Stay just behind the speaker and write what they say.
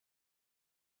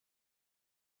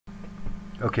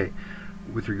Okay,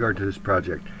 with regard to this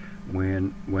project,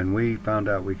 when we found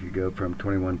out we could go from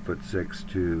 21'6"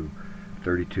 to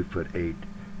 32'8",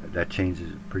 that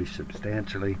changes pretty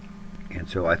substantially, and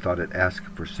so I thought I'd ask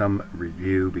for some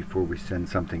review before we send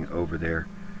something over there.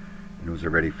 And it was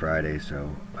already Friday,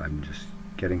 so I'm just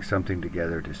getting something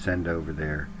together to send over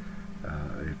there.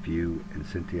 If you and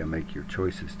Cynthia make your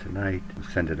choices tonight, we'll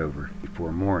send it over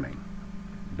before morning.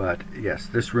 But yes,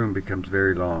 this room becomes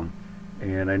very long,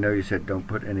 and I know you said don't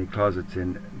put any closets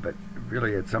in, but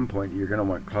really at some point you're going to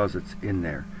want closets in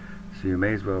there, so you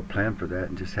may as well plan for that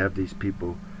and just have these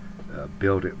people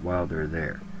build it while they're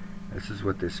there. This is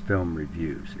what this film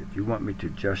reviews. If you want me to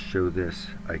just show this,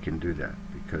 I can do that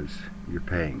because you're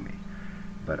paying me.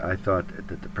 But I thought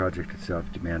that the project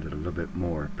itself demanded a little bit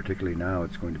more, particularly now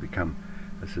it's going to become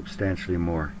a substantially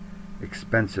more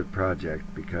expensive project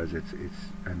because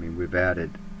I mean, we've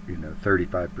added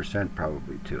 35%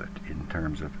 probably to it in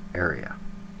terms of area.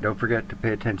 Don't forget to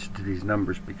pay attention to these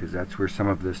numbers because that's where some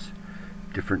of this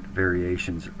different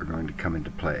variations are going to come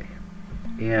into play.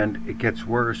 And it gets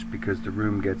worse because the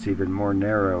room gets even more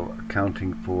narrow,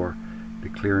 accounting for the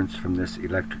clearance from this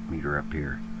electric meter up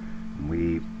here. And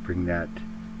we bring that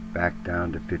back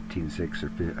down to 15.6,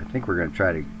 or I think we're going to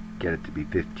try to get it to be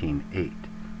 15.8,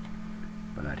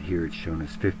 but out here it's shown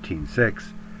as 15.6,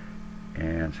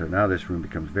 and so now this room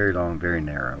becomes very long, very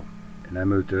narrow. And I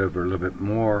moved it over a little bit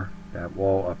more. That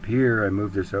wall up here, I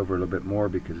moved this over a little bit more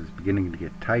because it's beginning to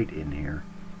get tight in here.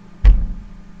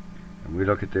 And we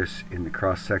look at this in the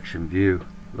cross-section view,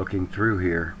 looking through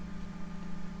here.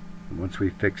 And once we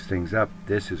fix things up,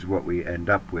 this is what we end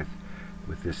up with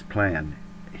this plan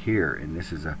here. And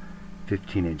this is a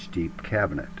 15-inch deep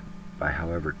cabinet by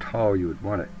however tall you would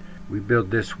want it. We build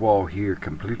this wall here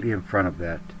completely in front of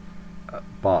that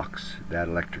box, that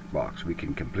electric box. We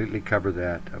can completely cover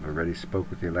that. I've already spoke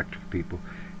with the electric people,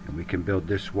 and we can build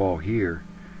this wall here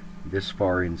this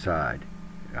far inside.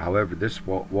 However, this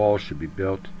wall should be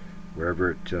built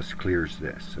wherever it just clears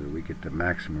this, so that we get the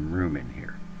maximum room in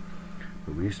here.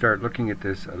 But when you start looking at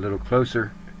this a little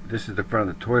closer, this is the front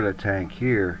of the toilet tank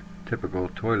here, typical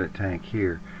toilet tank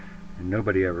here, and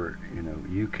nobody ever,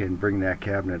 you can bring that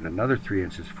cabinet another 3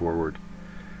 inches forward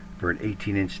for an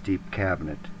 18-inch deep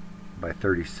cabinet by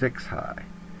 36 high,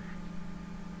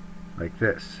 like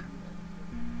this.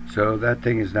 So that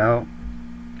thing is now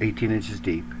 18 inches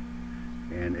deep,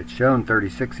 and it's shown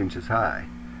 36 inches high,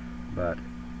 but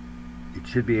it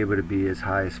should be able to be as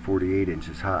high as 48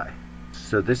 inches high.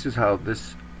 So this is how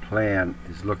this plan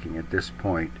is looking at this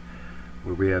point,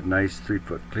 where we have nice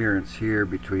 3-foot clearance here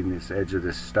between this edge of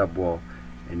this stub wall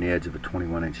and the edge of a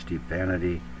 21-inch deep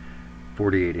vanity,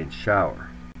 48-inch shower.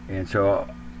 And so,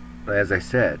 as I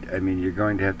said, I mean, you're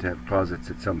going to have closets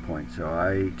at some point, so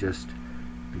I just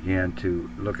began to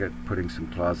look at putting some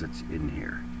closets in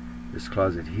here. This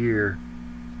closet here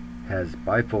has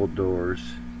bifold doors,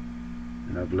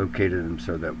 and I've located them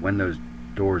so that when those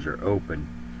doors are open,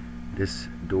 this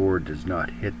door does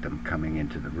not hit them coming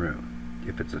into the room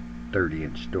if it's a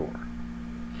 30-inch door.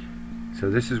 So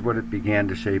this is what it began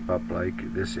to shape up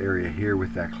like, this area here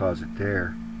with that closet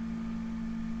there.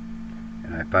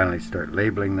 And I finally start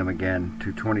labeling them again.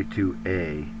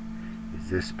 222A is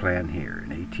this plan here,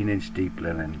 an 18-inch deep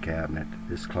linen cabinet,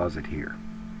 this closet here.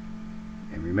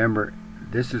 And remember,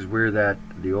 this is where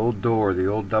the old door, the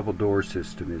old double door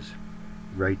system is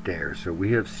right there. So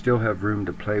we still have room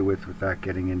to play with without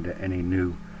getting into any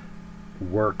new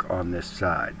work on this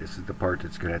side. This is the part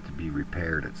that's going to have to be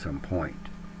repaired at some point.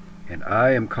 And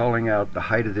I am calling out the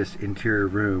height of this interior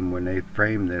room when they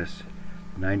frame this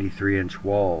 93-inch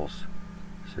walls.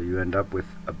 So you end up with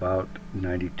about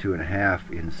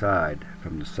 92.5 inside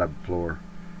from the subfloor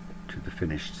to the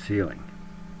finished ceiling.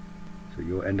 So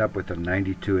you'll end up with a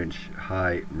 92-inch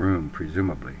high room,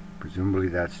 presumably. Presumably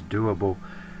that's doable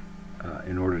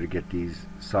in order to get these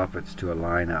soffits to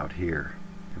align out here.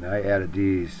 And I added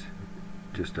these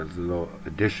just a little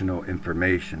additional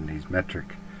information, these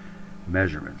metric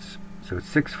measurements. So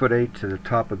it's 6'8" to the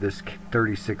top of this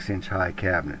 36-inch high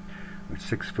cabinet, which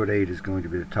 6'8" is going to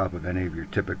be the top of any of your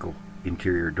typical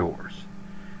interior doors.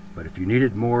 But if you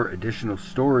needed more additional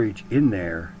storage in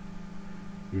there,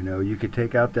 you could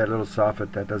take out that little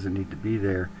soffit that doesn't need to be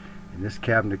there, and this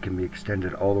cabinet can be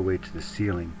extended all the way to the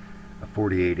ceiling, a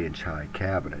 48-inch high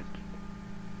cabinet,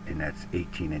 and that's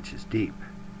 18 inches deep,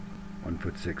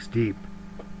 1'6" deep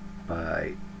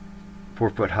by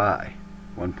 4 foot high,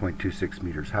 1.26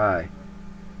 meters high.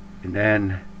 And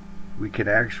then we can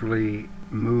actually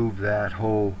move that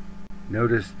whole,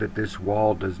 notice that this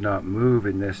wall does not move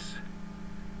in this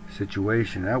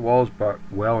situation. That wall's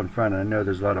well in front. I know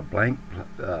there's a lot of blank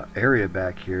area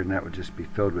back here, and that would just be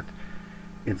filled with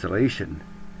insulation,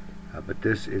 but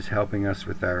this is helping us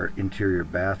with our interior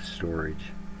bath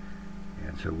storage.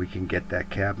 And so we can get that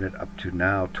cabinet up to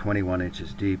now 21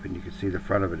 inches deep, and you can see the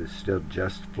front of it is still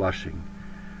just flushing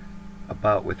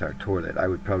about with our toilet. I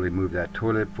would probably move that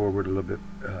toilet forward a little bit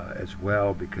as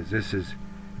well, because this is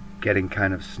getting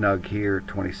kind of snug here,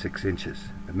 26 inches.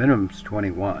 The minimum's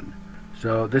 21.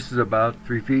 So this is about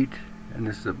 3 feet, and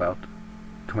this is about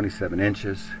 27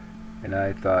 inches. And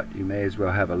I thought you may as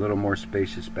well have a little more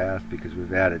spacious bath, because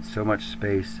we've added so much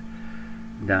space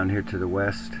down here to the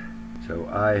west. So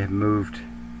I have moved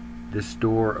this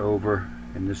door over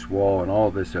and this wall and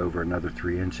all this over another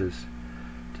 3 inches,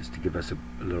 just to give us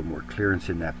a little more clearance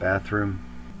in that bathroom.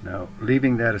 Now,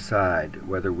 leaving that aside,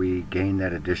 whether we gain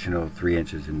that additional 3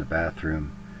 inches in the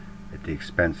bathroom at the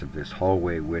expense of this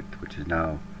hallway width, which is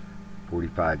now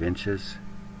 45 inches,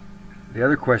 the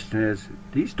other question is,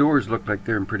 these doors look like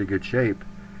they're in pretty good shape,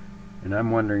 and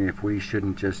I'm wondering if we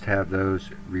shouldn't just have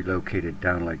those relocated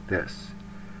down like this.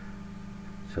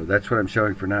 So that's what I'm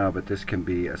showing for now, but this can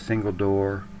be a single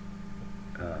door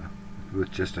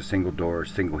with just a single door,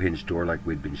 single hinge door like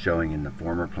we'd been showing in the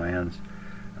former plans,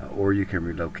 or you can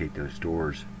relocate those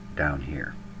doors down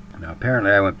here. Now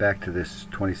apparently I went back to this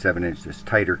 27 inch, this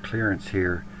tighter clearance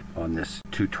here on this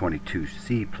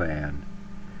 222C plan,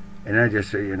 and I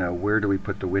just say, where do we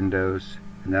put the windows?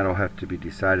 And that'll have to be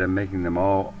decided. I'm making them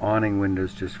all awning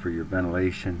windows just for your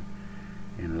ventilation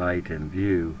and light and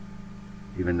view,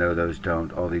 even though those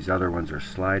don't. All these other ones are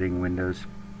sliding windows.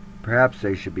 Perhaps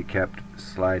they should be kept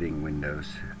sliding windows,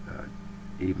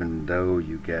 even though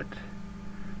you get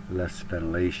less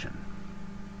ventilation.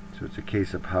 So it's a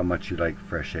case of how much you like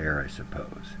fresh air, I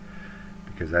suppose,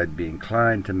 because I'd be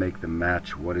inclined to make them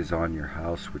match what is on your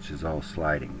house, which is all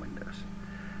sliding windows.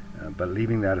 But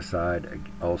leaving that aside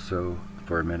also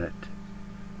for a minute.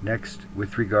 Next,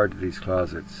 with regard to these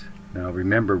closets, now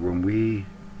remember,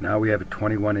 now we have a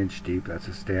 21 inch deep, that's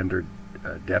a standard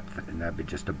depth, and that'd be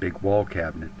just a big wall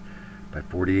cabinet by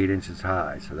 48 inches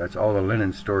high. So that's all the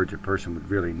linen storage a person would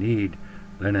really need,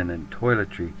 linen and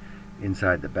toiletry,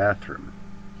 inside the bathroom.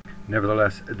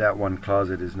 Nevertheless, that one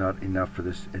closet is not enough for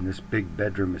this, and this big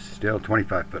bedroom is still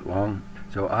 25 foot long.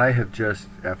 So I have just,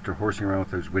 after horsing around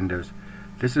with those windows,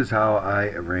 this is how I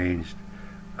arranged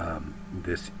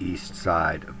this east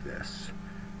side of this,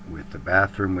 with the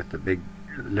bathroom with the big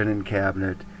linen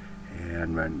cabinet,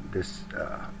 and and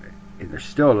there's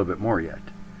still a little bit more yet.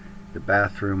 The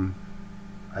bathroom,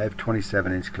 I have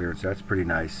 27 inch clearance, that's pretty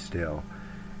nice still,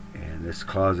 and this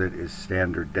closet is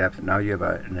standard depth. Now you have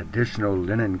an additional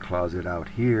linen closet out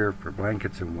here for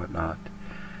blankets and whatnot,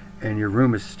 and your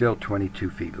room is still 22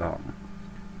 feet long.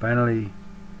 Finally,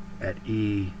 at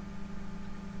E,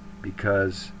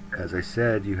 because as I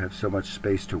said, you have so much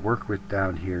space to work with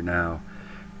down here now,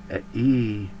 at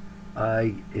E,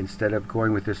 instead of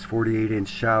going with this 48 inch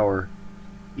shower,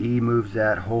 E moves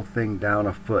that whole thing down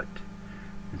a foot,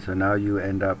 and so now you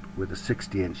end up with a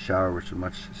 60 inch shower, which is a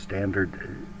much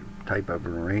standard type of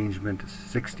arrangement. A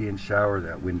 60 inch shower,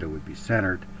 that window would be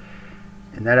centered,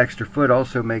 and that extra foot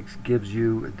also gives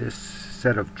you this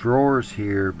set of drawers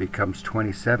here becomes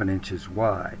 27 inches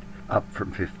wide, up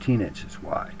from 15 inches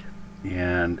wide,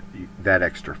 and that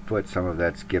extra foot, some of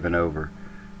that's given over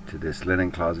to this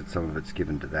linen closet, some of it's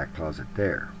given to that closet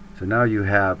there. So now you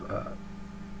have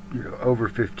over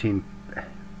 15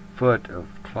 foot of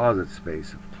closet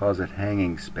space, of closet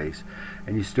hanging space,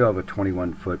 and you still have a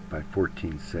 21 foot by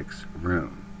 14.6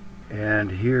 room.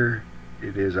 And here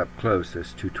it is up close,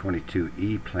 this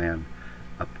 222E plan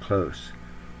up close.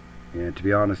 And to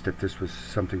be honest, if this was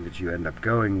something that you end up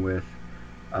going with,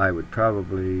 I would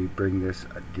probably bring this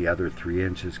the other 3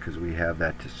 inches, because we have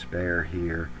that to spare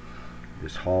here.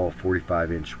 This hall,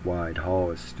 45 inch wide hall,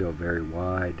 is still very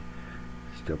wide,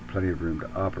 still plenty of room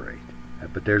to operate.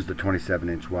 But there's the 27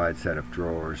 inch wide set of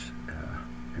drawers,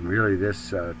 and really this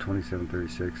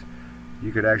 2736,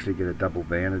 you could actually get a double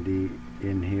vanity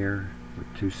in here with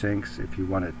 2 sinks if you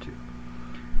wanted to.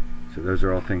 So those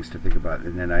are all things to think about.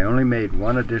 And then I only made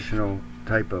one additional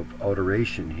type of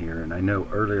alteration here, and I know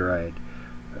earlier I had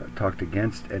talked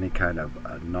against any kind of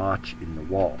a notch in the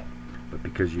wall, but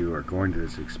because you are going to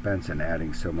this expense and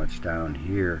adding so much down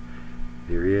here,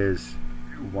 there is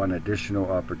one additional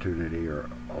opportunity or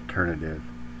alternative,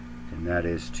 and that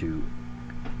is to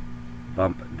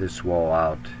bump this wall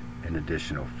out an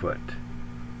additional foot,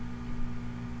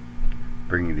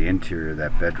 bringing the interior of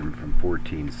that bedroom from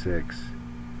 14.6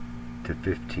 to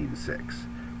 15.6.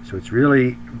 So it's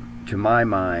really, to my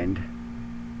mind,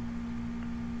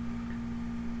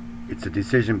 it's a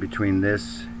decision between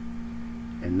this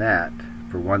and that,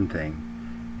 for one thing,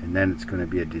 and then it's going to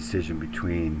be a decision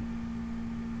between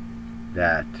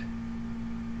that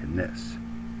and this.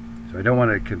 So I don't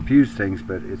want to confuse things,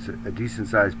 but it's a decent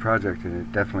sized project, and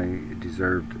it definitely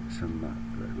deserved some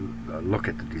look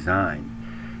at the design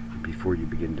before you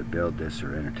begin to build this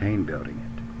or entertain building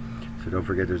it. So don't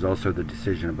forget, there's also the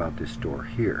decision about this door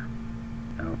here.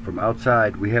 Now from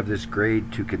outside, we have this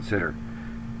grade to consider,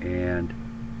 and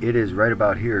it is right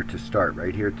about here to start,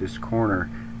 right here at this corner.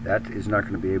 That is not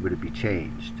going to be able to be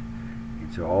changed.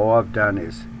 And so all I've done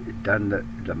is done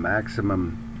the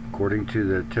maximum according to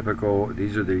the typical.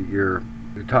 These are your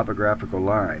topographical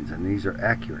lines, and these are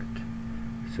accurate.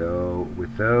 So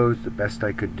with those, the best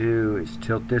I could do is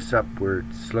tilt this up where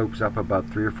it slopes up about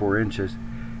 3 or 4 inches,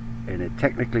 and it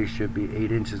technically should be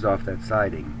 8 inches off that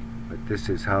siding, but this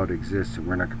is how it exists, and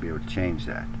we're not going to be able to change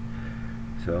that.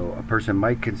 So a person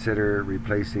might consider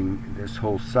replacing this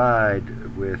whole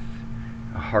side with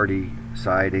a hardy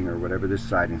siding, or whatever this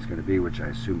siding is going to be, which I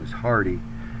assume is hardy,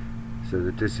 so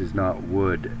that this is not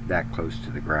wood that close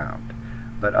to the ground.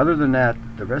 But other than that,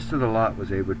 the rest of the lot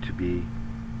was able to be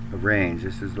arranged.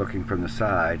 This is looking from the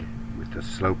side with the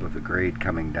slope of the grade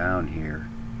coming down here.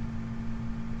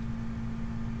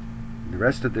 The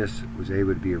rest of this was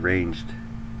able to be arranged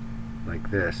like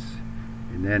this,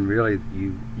 and then really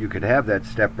you could have that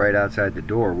step right outside the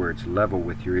door where it's level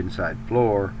with your inside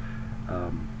floor,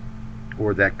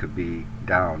 or that could be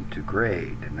down to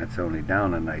grade, and that's only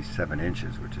down a nice 7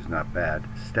 inches, which is not bad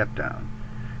step down.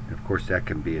 And of course that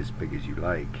can be as big as you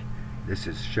like. This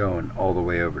is shown all the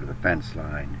way over to the fence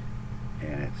line,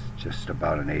 and it's just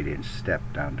about an 8-inch step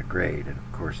down to grade. And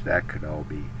of course that could all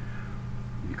be,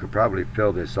 you could probably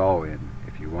fill this all in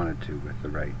if you wanted to with the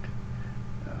right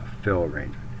fill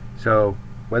arrangement. So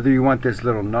whether you want this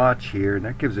little notch here, and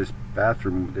that gives this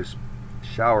bathroom, this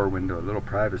shower window, a little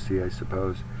privacy, I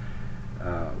suppose,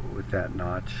 with that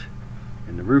notch.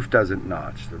 And the roof doesn't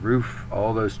notch. The roof,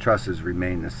 all those trusses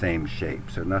remain the same shape,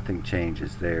 so nothing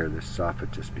changes there. This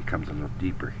soffit just becomes a little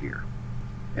deeper here.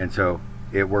 And so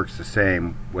it works the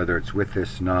same whether it's with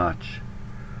this notch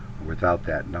or without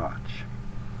that notch.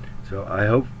 So I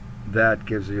hope that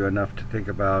gives you enough to think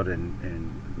about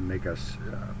and make us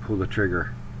pull the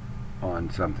trigger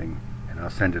on something, and I'll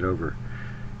send it over.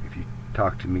 If you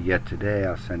talk to me yet today,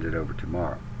 I'll send it over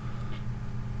tomorrow.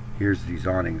 Here's these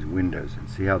awnings windows, and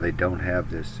see how they don't have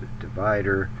this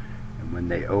divider, and when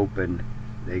they open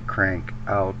they crank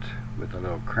out with a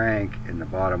little crank, and the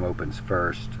bottom opens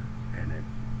first, and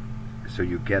so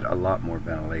you get a lot more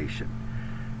ventilation.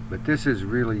 But this is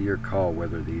really your call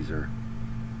whether these are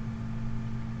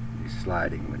these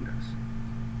sliding windows.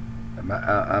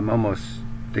 I'm almost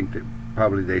think that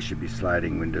probably they should be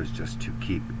sliding windows just to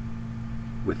keep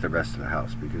with the rest of the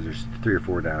house, because there's 3 or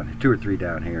 4 down, 2 or 3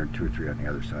 down here, and 2 or 3 on the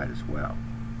other side as well.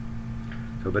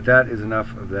 So, but that is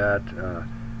enough of that.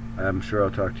 I'm sure I'll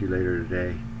talk to you later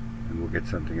today, and we'll get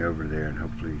something over there and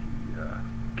hopefully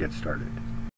get started.